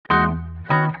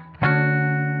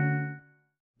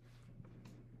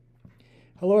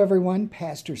Hello, everyone.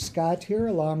 Pastor Scott here,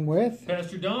 along with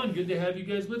Pastor Don. Good to have you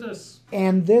guys with us.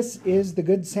 And this is the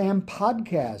Good Sam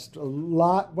podcast.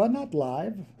 Not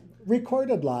live,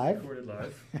 recorded live.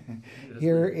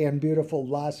 Here in beautiful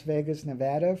Las Vegas,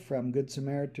 Nevada, from Good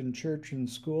Samaritan Church and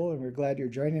School, and we're glad you're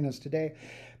joining us today.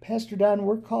 Pastor Don,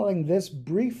 we're calling this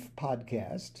brief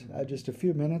podcast, just a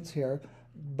few minutes here,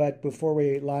 but before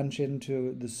we launch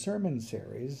into the sermon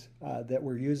series that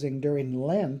we're using during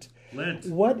Lent.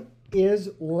 What is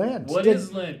Lent? What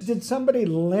is Lent? Did somebody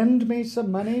lend me some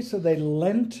money, so they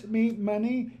lent me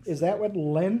money? Is that what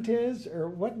Lent is? Or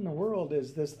what in the world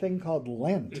is this thing called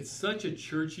Lent? It's such a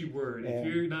churchy word. If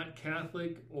you're not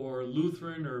Catholic or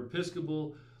Lutheran or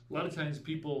Episcopal, a lot of times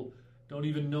people don't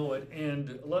even know it.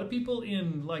 And a lot of people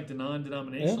in like the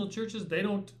non-denominational churches, they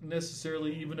don't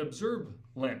necessarily even observe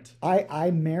Lent.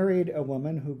 I married a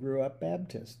woman who grew up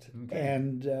Baptist. Okay.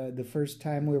 And the first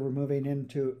time we were moving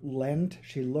into Lent,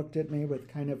 she looked at me with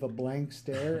kind of a blank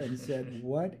stare and said,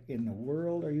 "What in the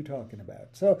world are you talking about?"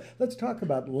 So let's talk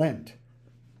about Lent.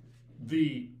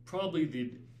 Probably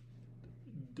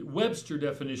the Webster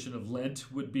definition of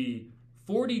Lent would be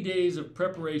 40 days of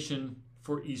preparation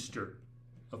for Easter.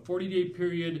 A 40-day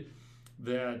period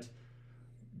that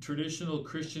traditional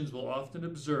Christians will often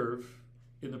observe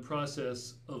in the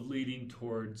process of leading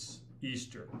towards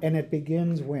Easter. And it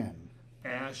begins when?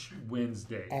 Ash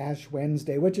Wednesday. Ash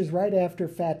Wednesday, which is right after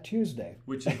Fat Tuesday.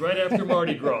 Which is right after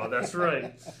Mardi Gras, that's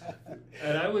right.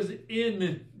 And I was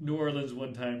in New Orleans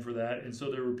one time for that, and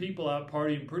so there were people out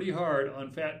partying pretty hard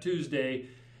on Fat Tuesday,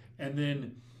 and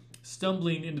then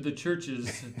stumbling into the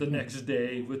churches the next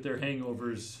day with their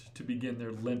hangovers to begin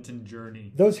their Lenten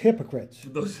journey. Those hypocrites.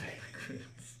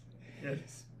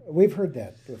 Yes. We've heard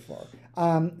that before.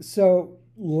 So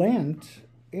Lent,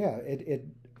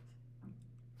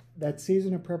 that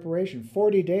season of preparation,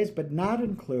 40 days, but not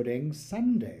including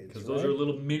Sundays. Because those are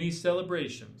little mini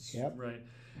celebrations. Yep. Right.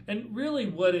 And really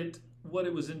what it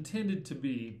was intended to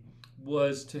be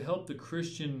was to help the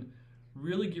Christian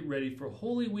really get ready for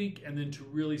Holy Week and then to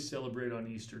really celebrate on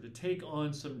Easter, to take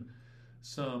on some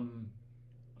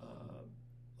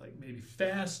like maybe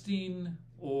fasting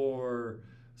or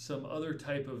some other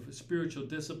type of spiritual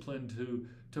discipline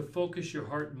to focus your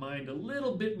heart and mind a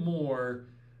little bit more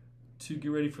to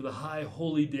get ready for the high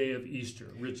holy day of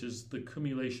Easter, which is the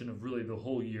accumulation of really the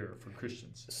whole year for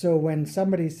Christians. So when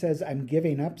somebody says, "I'm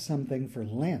giving up something for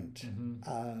Lent,"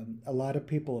 a lot of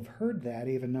people have heard that,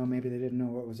 even though maybe they didn't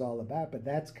know what it was all about, but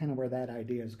that's kind of where that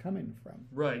idea is coming from.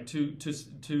 Right,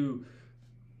 to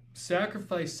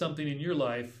sacrifice something in your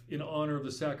life in honor of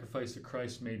the sacrifice that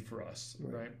Christ made for us,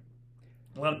 right?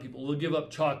 A lot of people will give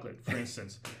up chocolate, for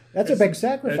instance. That's a big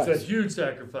sacrifice. That's a huge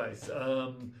sacrifice.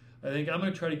 I think I'm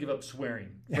going to try to give up swearing,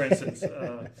 for instance.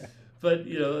 But,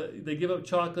 they give up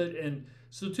chocolate. And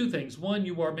so two things. One,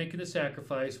 you are making a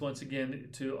sacrifice, once again,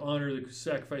 to honor the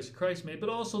sacrifice that Christ made. But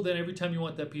also then every time you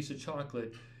want that piece of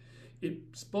chocolate,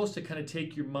 it's supposed to kind of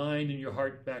take your mind and your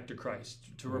heart back to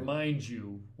Christ, to remind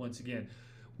you, once again.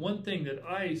 One thing that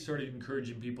I started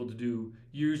encouraging people to do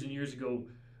years and years ago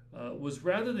was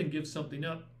rather than give something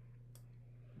up,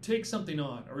 take something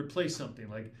on or replace something.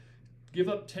 Like give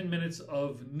up 10 minutes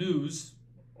of news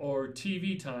or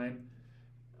TV time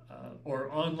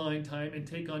or online time and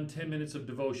take on 10 minutes of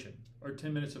devotion or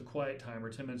 10 minutes of quiet time or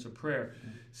 10 minutes of prayer.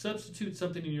 Substitute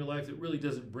something in your life that really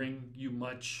doesn't bring you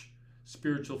much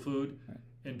spiritual food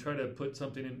and try to put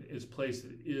something in its place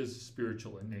that is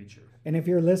spiritual in nature. And if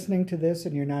you're listening to this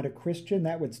and you're not a Christian,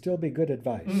 that would still be good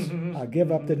advice.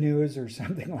 Give up the news or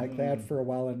something like that for a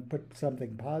while and put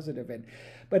something positive in.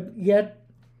 But yet,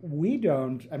 we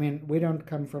don't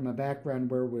come from a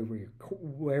background where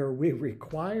we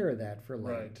require that for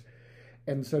Lent. Right.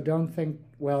 And so don't think,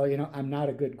 well, I'm not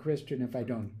a good Christian if I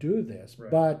don't do this.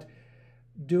 Right. But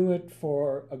do it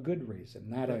for a good reason,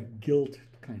 not a guilt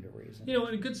kind of reason. In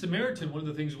a Good Samaritan, one of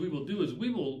the things we will do is we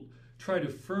will try to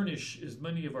furnish as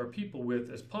many of our people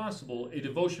with as possible a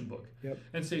devotion book. Yep.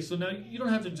 And say, so now you don't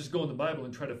have to just go in the Bible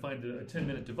and try to find a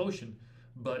 10-minute devotion,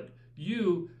 but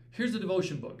here's the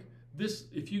devotion book. This,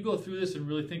 if you go through this and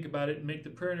really think about it and make the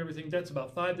prayer and everything, that's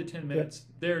about 5 to 10 minutes.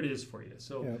 Yep. There it is for you.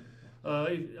 So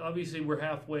obviously we're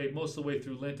most of the way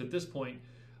through Lent at this point,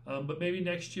 but maybe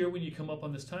next year when you come up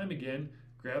on this time again,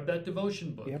 grab that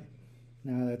devotion book. Yep.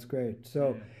 No, that's great.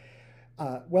 So,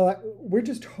 we're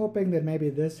just hoping that maybe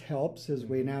this helps as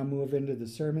we now move into the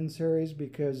sermon series,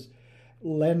 because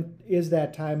Lent is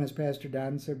that time, as Pastor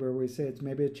Don said, where we say it's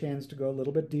maybe a chance to go a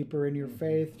little bit deeper in your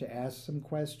faith, to ask some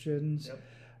questions,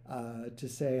 to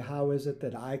say, how is it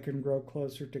that I can grow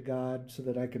closer to God so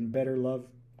that I can better love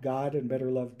God and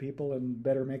better love people and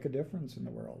better make a difference in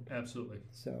the world. Absolutely.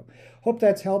 So hope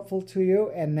that's helpful to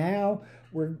you. And now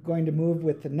we're going to move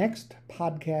with the next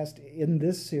podcast in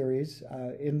this series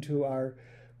into our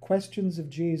Questions of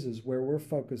Jesus, where we're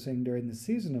focusing during the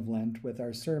season of Lent with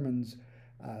our sermons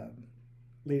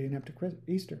leading up to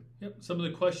Easter. Yep, some of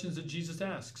the questions that Jesus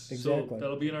asks. Exactly. So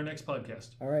that'll be in our next podcast.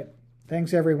 All right.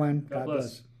 Thanks, everyone. God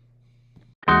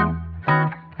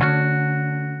bless.